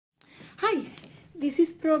Hi, this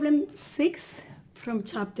is problem 6 from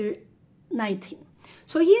chapter 19.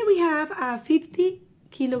 So here we have a 50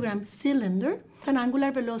 kilogram cylinder, an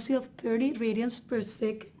angular velocity of 30 radians per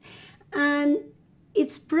second, and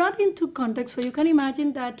it's brought into contact, so you can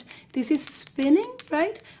imagine that this is spinning,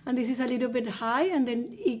 right? And this is a little bit high, and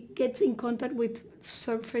then it gets in contact with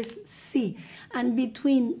surface C. And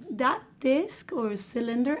between that disk or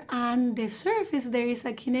cylinder and the surface, there is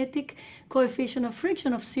a kinetic coefficient of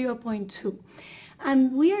friction of 0.2.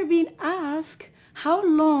 And we are being asked, how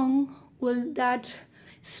long will that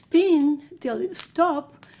spin till it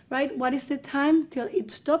stops, right? What is the time till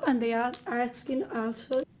it stops? And they are asking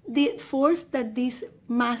also the force that this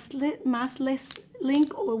massless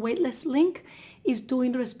link or weightless link is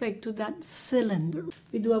doing respect to that cylinder.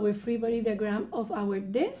 We do our free body diagram of our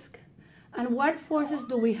disk. And what forces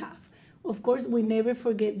do we have? Of course, we never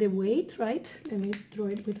forget the weight, right? Let me draw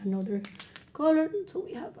it with another color. So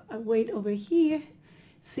we have a weight over here.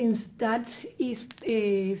 Since that is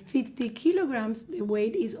 50 kilograms, the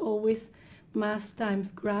weight is always mass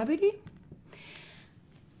times gravity.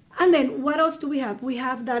 And then what else do we have? We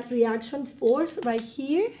have that reaction force right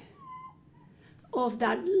here of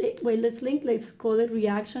that weightless link. Let's call it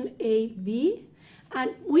reaction AB.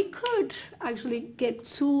 And we could actually get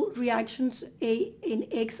two reactions, A in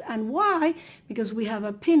X and Y, because we have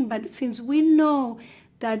a pin. But since we know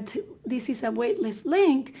that this is a weightless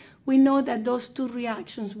link, we know that those two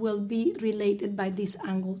reactions will be related by this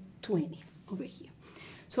angle 20 over here.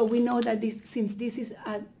 So we know that this, since this is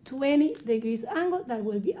a 20 degrees angle, that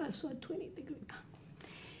will be also a 20 degree angle.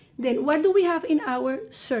 Then what do we have in our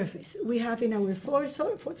surface? We have in our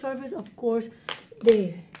surface, of course,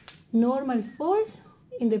 the normal force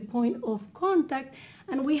in the point of contact,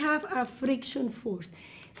 and we have a friction force.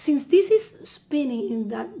 Since this is spinning in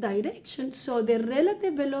that direction, so the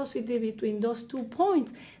relative velocity between those 2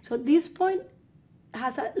 points, so this point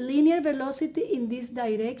has a linear velocity in this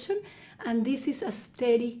direction, and this is a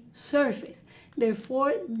steady surface.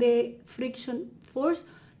 Therefore, the friction force,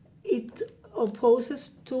 it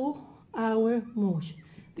opposes to our motion.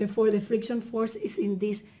 Therefore, the friction force is in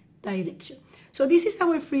this direction. So this is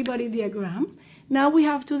our free body diagram. Now we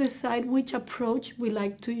have to decide which approach we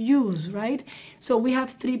like to use, right? So we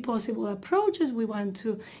have three possible approaches. We want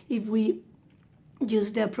to, if we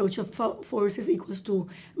use the approach of forces equals to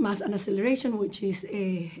mass and acceleration, which is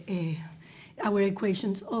our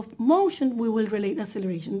equations of motion, we will relate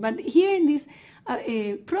acceleration. But here in this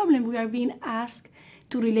problem, we are being asked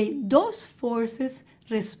to relate those forces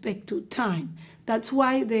respect to time. That's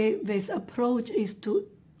why the best approach is to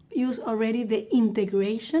use already the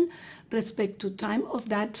integration respect to time of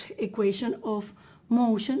that equation of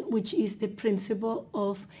motion, which is the principle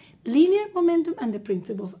of linear momentum and the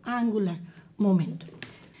principle of angular momentum.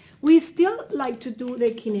 We still like to do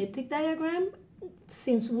the kinetic diagram.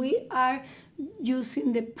 Since we are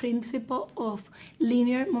using the principle of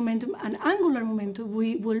linear momentum and angular momentum,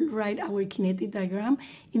 we will write our kinetic diagram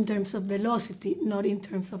in terms of velocity, not in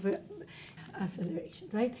terms of acceleration,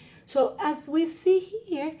 right? So as we see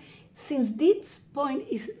here, since this point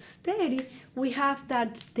is steady, we have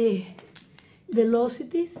that the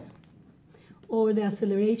velocities or the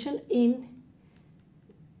acceleration in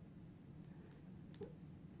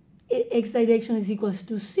X direction is equals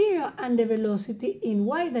to 0, and the velocity in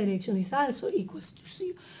Y direction is also equals to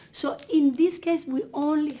 0. So in this case, we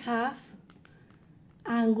only have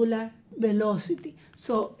angular velocity.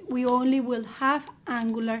 So we only will have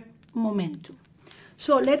angular momentum.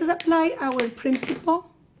 So let us apply our principle.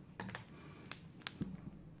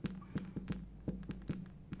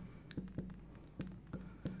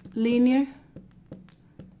 Linear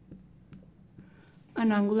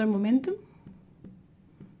and angular momentum.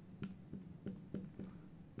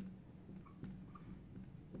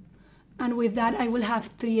 And with that, I will have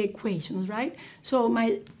three equations, right? So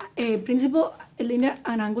my principle, linear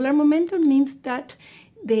and angular momentum, means that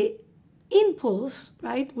the impulse,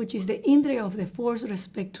 right, which is the integral of the force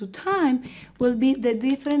respect to time, will be the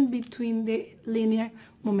difference between the linear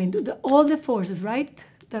momentum, all the forces, right,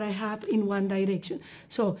 that I have in one direction.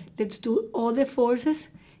 So let's do all the forces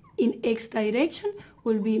in X direction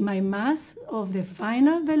will be my mass of the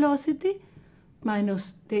final velocity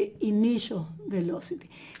minus the initial velocity.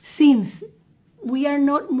 Since we are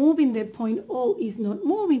not moving, the point O is not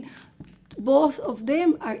moving, both of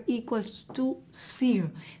them are equal to 0.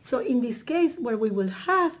 So in this case, what we will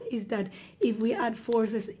have is that if we add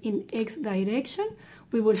forces in X direction,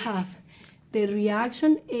 we will have the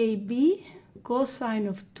reaction AB cosine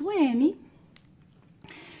of 20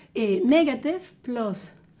 negative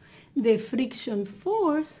plus the friction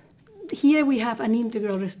force. Here we have an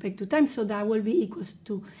integral respect to time, so that will be equals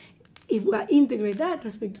to if I integrate that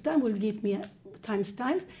respect to time will give me a times,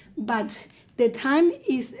 but the time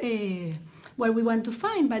is what we want to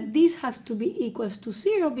find, but this has to be equals to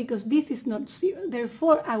 0 because this is not 0.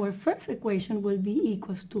 Therefore, our first equation will be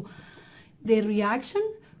equals to the reaction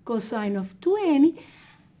cosine of 20.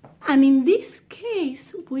 And in this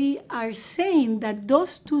case, we are saying that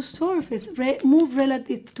those two surfaces move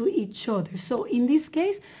relative to each other. So in this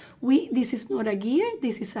case, this is not a gear,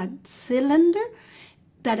 this is a cylinder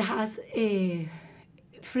that has a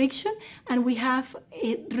friction, and we have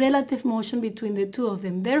a relative motion between the two of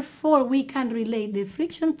them. Therefore, we can relate the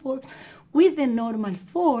friction force with the normal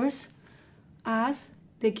force as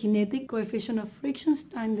the kinetic coefficient of frictions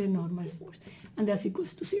times the normal force, and that's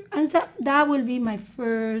equals to 0. And so that will be my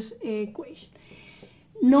first equation.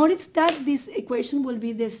 Notice that this equation will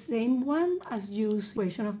be the same one as use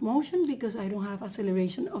equation of motion because I don't have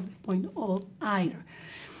acceleration of the point O either.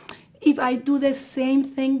 If I do the same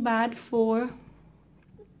thing but for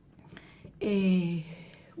a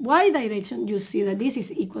y direction, you see that this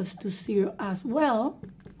is equals to 0 as well.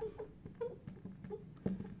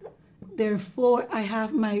 Therefore, I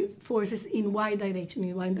have my forces in y direction.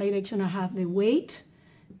 In y direction, I have the weight,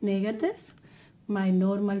 negative, my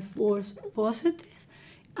normal force, positive,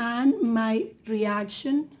 and my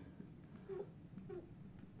reaction,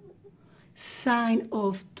 sine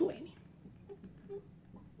of 20.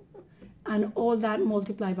 And all that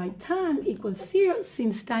multiplied by time equals 0,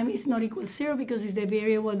 since time is not equal to 0 because it's the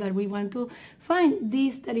variable that we want to find.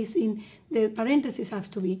 This that is in the parentheses has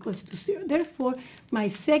to be equals to 0. Therefore, my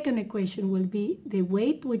second equation will be the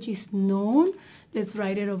weight, which is known. Let's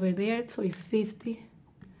write it over there. So it's 50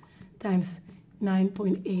 times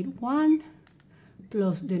 9.81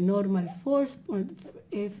 plus the normal force,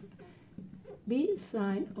 Fb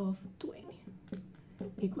sine of 20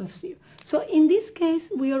 equals 0. So in this case,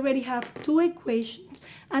 we already have two equations,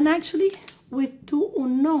 and actually with two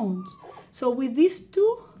unknowns. So with these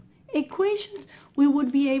two equations, we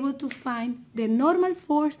would be able to find the normal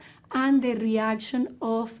force and the reaction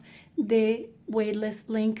of the weightless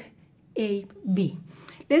link AB.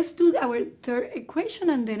 Let's do our third equation,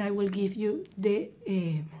 and then I will give you the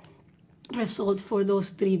results for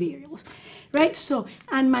those three variables. Right? So,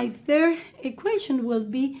 and my third equation will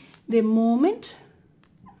be the moment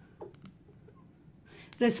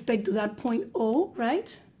respect to that point O, right?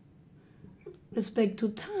 Respect to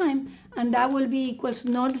time, and that will be equals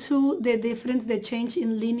not to the difference, the change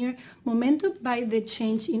in linear momentum, by the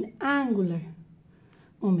change in angular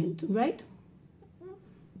momentum, right?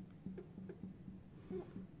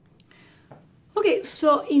 Okay,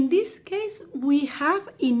 so in this case, we have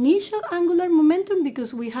initial angular momentum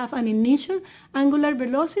because we have an initial angular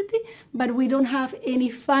velocity, but we don't have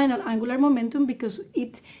any final angular momentum because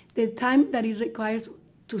the time that it requires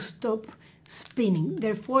to stop spinning.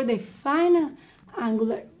 Therefore, the final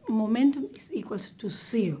angular momentum is equals to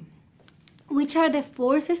 0. Which are the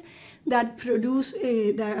forces that produce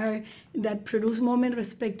moment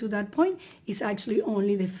respect to that point? Is actually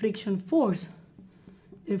only the friction force.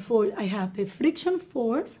 Therefore, I have the friction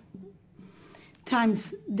force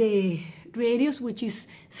times the radius, which is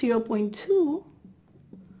 0.2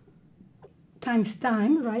 times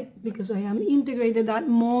time, right? Because I am integrated that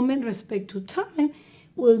moment respect to time,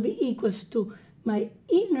 will be equals to my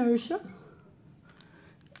inertia,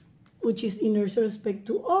 which is inertia respect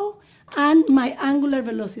to O, and my angular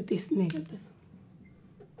velocity is negative.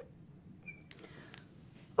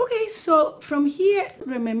 Okay, so from here,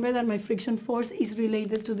 remember that my friction force is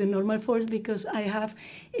related to the normal force because I have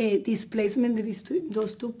a displacement between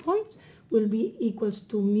those 2 points will be equals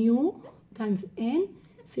to mu times n,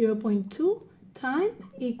 0.2 time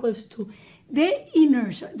equals to the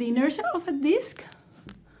inertia. The inertia of a disk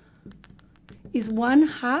is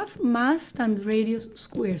 1/2 mass times radius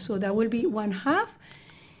squared. So that will be 1/2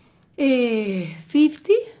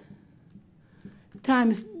 50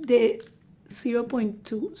 times the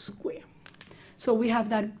 0.2 square. So we have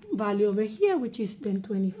that value over here, which is then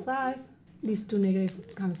 25. These two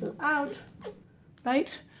negatives cancel out, right?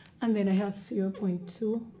 And then I have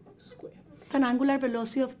 0.2 square. It's an angular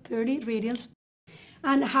velocity of 30 radians.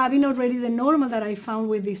 And having already the normal that I found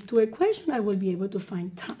with these two equations, I will be able to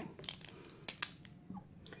find time.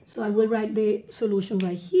 So I will write the solution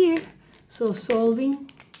right here. So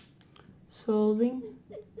solving.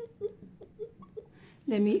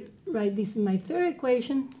 Let me write this in my third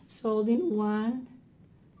equation. Solving 1,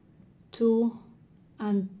 2,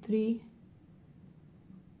 and 3.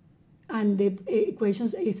 And the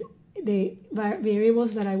equations is the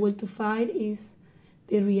variables that I want to find is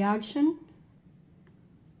the reaction,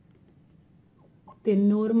 the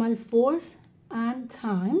normal force, and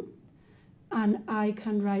time. and I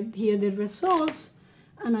can write here the results,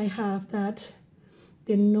 and I have that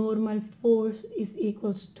the normal force is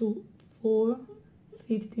equals to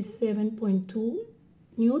 457.2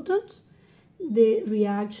 newtons. The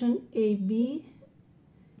reaction AB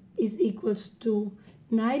is equals to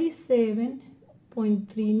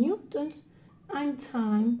 97.3 newtons, and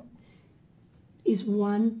time is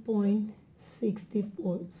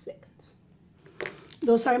 1.64 seconds.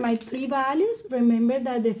 Those are my three values. Remember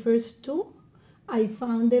that the first two, I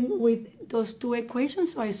found them with those two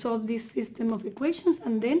equations. So I solved this system of equations,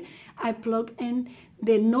 and then I plug in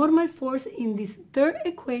the normal force in this third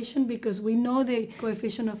equation, because we know the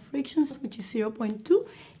coefficient of frictions, which is 0.2,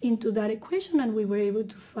 into that equation, and we were able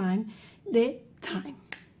to find the time.